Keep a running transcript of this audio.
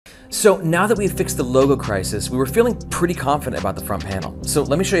So now that we've fixed the logo crisis, we were feeling pretty confident about the front panel. So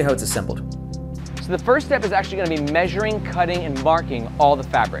let me show you how it's assembled. So the first step is actually going to be measuring, cutting, and marking all the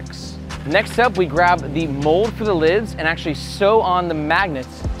fabrics. Next up, we grab the mold for the lids and actually sew on the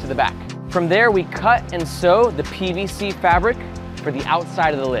magnets to the back. From there, we cut and sew the PVC fabric for the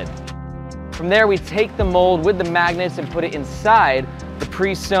outside of the lid. From there, we take the mold with the magnets and put it inside the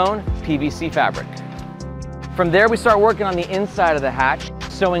pre-sewn PVC fabric. From there, we start working on the inside of the hatch,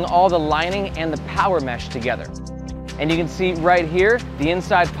 sewing all the lining and the power mesh together. And you can see right here, the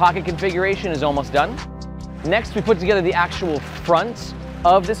inside pocket configuration is almost done. Next, we put together the actual front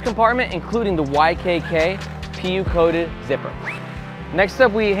of this compartment, including the YKK PU-coated zipper. Next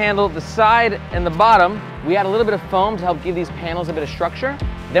up, we handle the side and the bottom. We add a little bit of foam to help give these panels a bit of structure.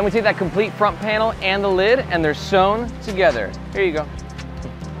 Then we take that complete front panel and the lid, and they're sewn together. Here you go.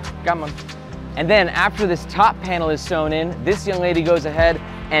 Got one. And then after this top panel is sewn in, this young lady goes ahead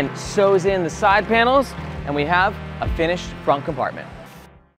and sews in the side panels, and we have a finished front compartment.